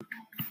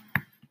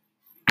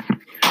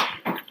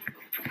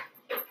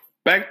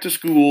Back to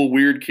School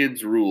Weird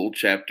Kids Rule,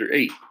 Chapter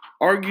 8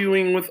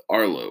 Arguing with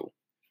Arlo.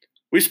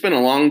 We spent a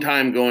long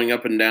time going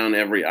up and down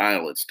every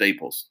aisle at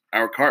Staples.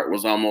 Our cart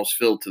was almost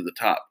filled to the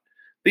top.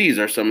 These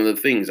are some of the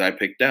things I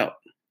picked out: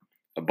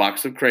 a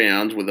box of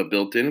crayons with a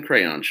built in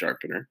crayon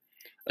sharpener,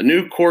 a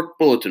new cork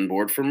bulletin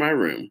board for my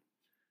room,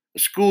 a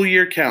school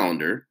year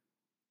calendar,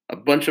 a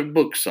bunch of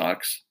book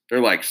socks. They're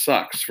like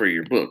socks for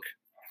your book.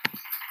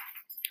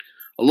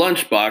 A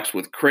lunchbox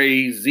with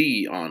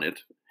Crazy on it.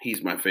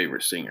 He's my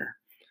favorite singer.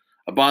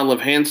 A bottle of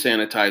hand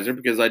sanitizer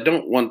because I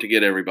don't want to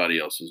get everybody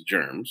else's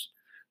germs.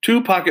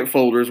 Two pocket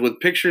folders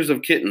with pictures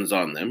of kittens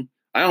on them.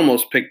 I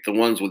almost picked the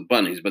ones with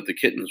bunnies, but the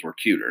kittens were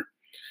cuter.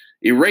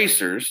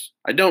 Erasers.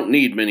 I don't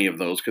need many of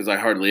those because I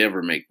hardly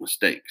ever make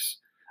mistakes.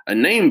 A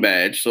name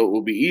badge so it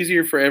will be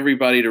easier for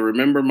everybody to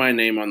remember my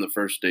name on the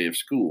first day of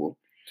school.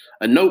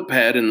 A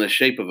notepad in the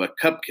shape of a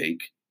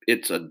cupcake.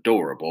 It's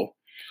adorable.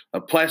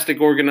 A plastic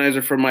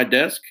organizer for my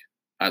desk.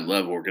 I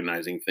love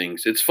organizing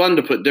things. It's fun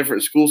to put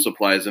different school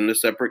supplies into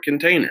separate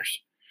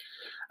containers.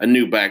 A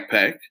new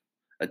backpack,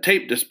 a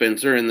tape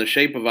dispenser in the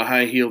shape of a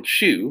high-heeled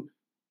shoe.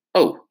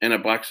 Oh, and a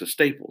box of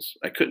staples.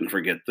 I couldn't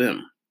forget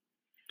them.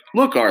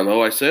 Look,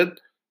 Arlo, I said.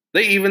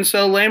 They even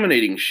sell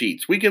laminating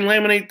sheets. We can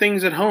laminate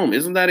things at home.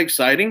 Isn't that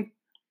exciting?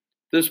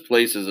 This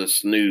place is a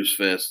snooze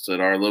fest, said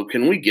Arlo.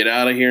 Can we get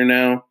out of here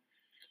now?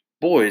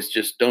 Boys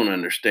just don't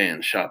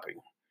understand shopping.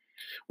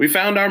 We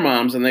found our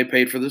moms and they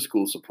paid for the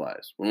school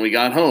supplies. When we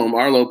got home,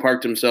 Arlo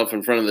parked himself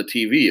in front of the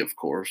TV, of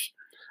course.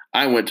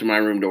 I went to my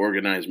room to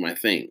organize my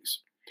things.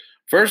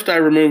 First, I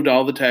removed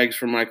all the tags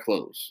from my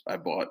clothes I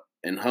bought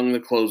and hung the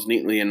clothes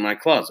neatly in my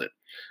closet.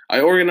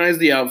 I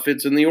organized the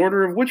outfits in the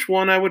order of which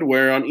one I would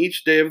wear on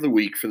each day of the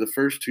week for the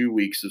first 2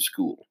 weeks of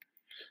school.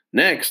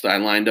 Next, I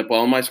lined up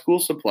all my school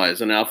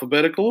supplies in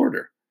alphabetical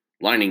order.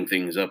 Lining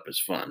things up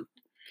is fun.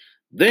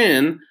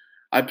 Then,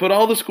 I put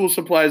all the school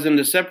supplies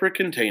into separate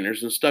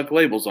containers and stuck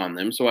labels on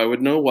them so I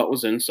would know what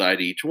was inside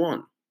each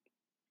one.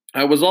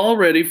 I was all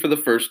ready for the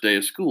first day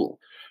of school.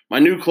 My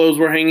new clothes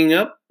were hanging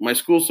up, my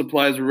school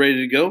supplies were ready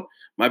to go,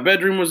 my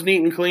bedroom was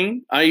neat and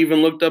clean. I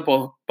even looked up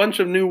a bunch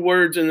of new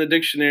words in the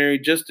dictionary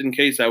just in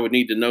case I would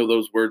need to know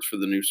those words for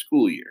the new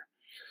school year.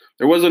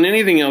 There wasn't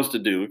anything else to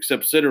do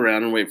except sit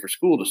around and wait for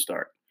school to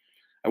start.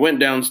 I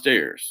went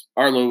downstairs.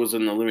 Arlo was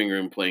in the living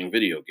room playing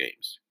video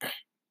games.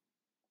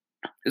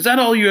 Is that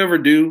all you ever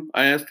do?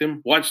 I asked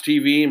him. Watch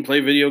TV and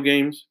play video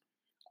games?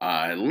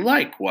 I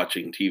like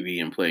watching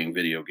TV and playing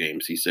video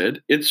games, he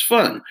said. It's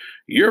fun.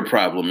 Your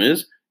problem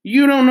is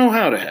you don't know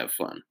how to have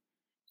fun.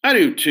 I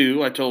do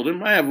too, I told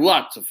him. I have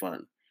lots of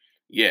fun.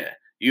 Yeah,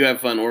 you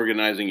have fun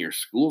organizing your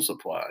school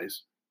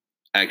supplies.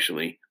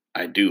 Actually,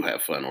 I do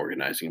have fun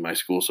organizing my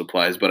school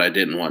supplies, but I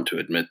didn't want to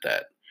admit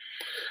that.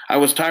 I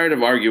was tired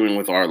of arguing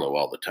with Arlo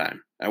all the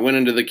time. I went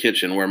into the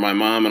kitchen where my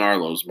mom and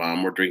Arlo's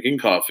mom were drinking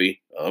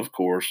coffee, of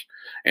course,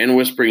 and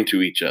whispering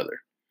to each other.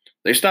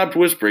 They stopped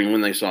whispering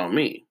when they saw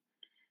me.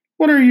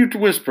 What are you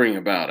whispering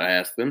about? I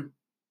asked them.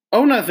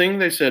 Oh, nothing,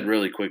 they said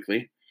really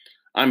quickly.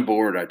 I'm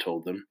bored, I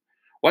told them.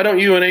 Why don't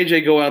you and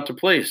AJ go out to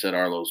play? Said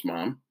Arlo's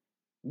mom.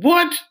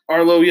 What?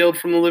 Arlo yelled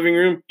from the living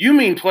room. You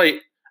mean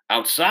play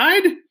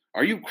outside?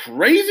 Are you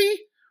crazy?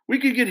 We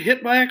could get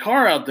hit by a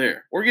car out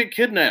there, or get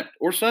kidnapped,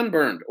 or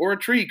sunburned, or a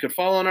tree could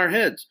fall on our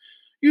heads.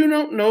 You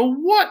don't know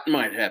what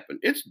might happen.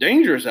 It's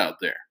dangerous out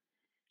there.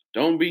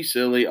 Don't be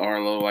silly,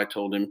 Arlo, I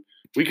told him.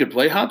 We could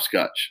play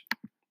hopscotch.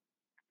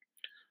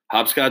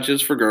 Hopscotch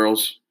is for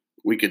girls.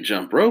 We could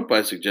jump rope,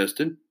 I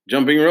suggested.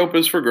 Jumping rope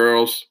is for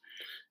girls.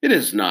 It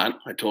is not,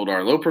 I told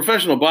Arlo.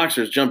 Professional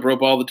boxers jump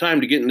rope all the time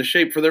to get into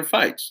shape for their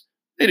fights.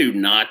 They do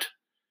not.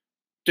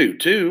 Do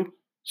too.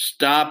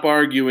 Stop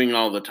arguing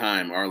all the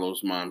time,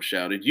 Arlo's mom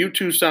shouted. You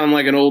two sound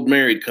like an old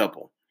married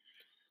couple.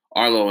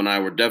 Arlo and I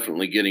were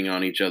definitely getting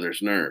on each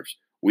other's nerves.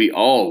 We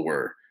all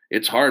were.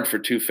 It's hard for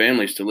two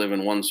families to live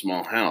in one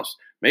small house.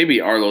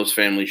 Maybe Arlo's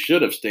family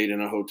should have stayed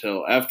in a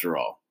hotel after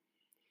all.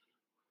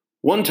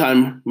 One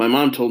time, my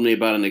mom told me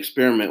about an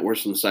experiment where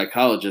some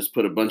psychologists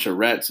put a bunch of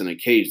rats in a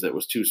cage that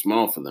was too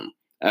small for them.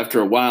 After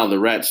a while, the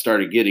rats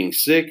started getting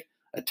sick,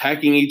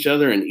 attacking each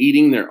other, and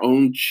eating their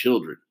own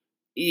children.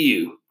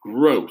 Ew,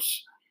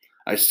 gross.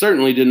 I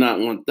certainly did not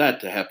want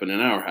that to happen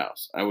in our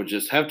house. I would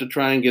just have to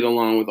try and get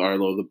along with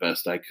Arlo the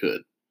best I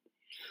could.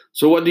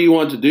 So what do you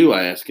want to do?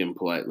 I asked him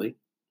politely.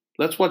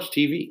 Let's watch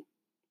TV.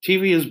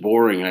 TV is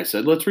boring, I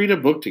said. Let's read a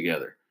book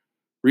together.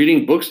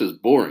 Reading books is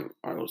boring,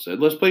 Arlo said.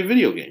 Let's play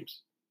video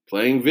games.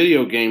 Playing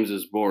video games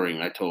is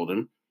boring, I told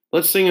him.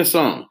 Let's sing a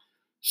song.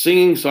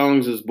 Singing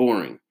songs is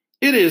boring.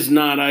 It is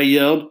not, I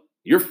yelled.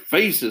 Your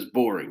face is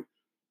boring.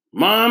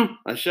 Mom,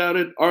 I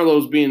shouted.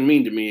 Arlo's being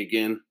mean to me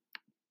again.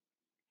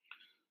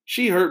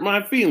 She hurt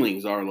my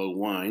feelings, Arlo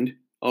whined.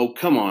 Oh,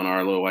 come on,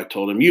 Arlo, I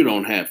told him. You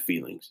don't have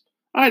feelings.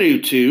 I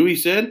do too, he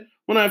said.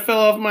 When I fell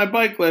off my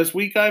bike last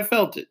week, I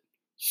felt it.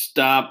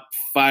 Stop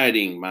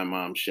fighting, my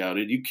mom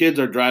shouted. You kids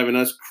are driving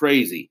us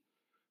crazy.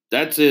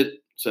 That's it,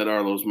 said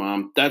Arlo's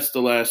mom. That's the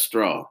last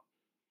straw.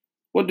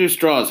 What do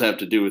straws have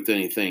to do with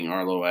anything?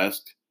 Arlo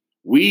asked.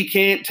 We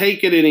can't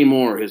take it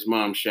anymore, his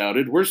mom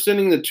shouted. We're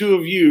sending the two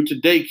of you to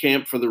day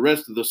camp for the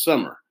rest of the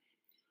summer.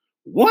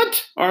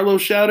 What? Arlo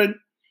shouted.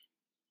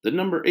 The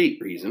number 8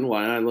 reason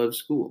why I love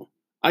school.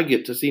 I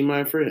get to see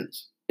my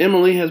friends.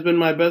 Emily has been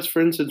my best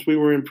friend since we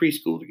were in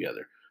preschool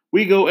together.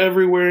 We go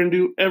everywhere and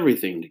do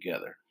everything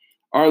together.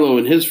 Arlo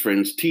and his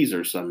friends tease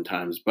her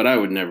sometimes, but I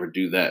would never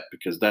do that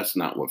because that's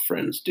not what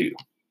friends do.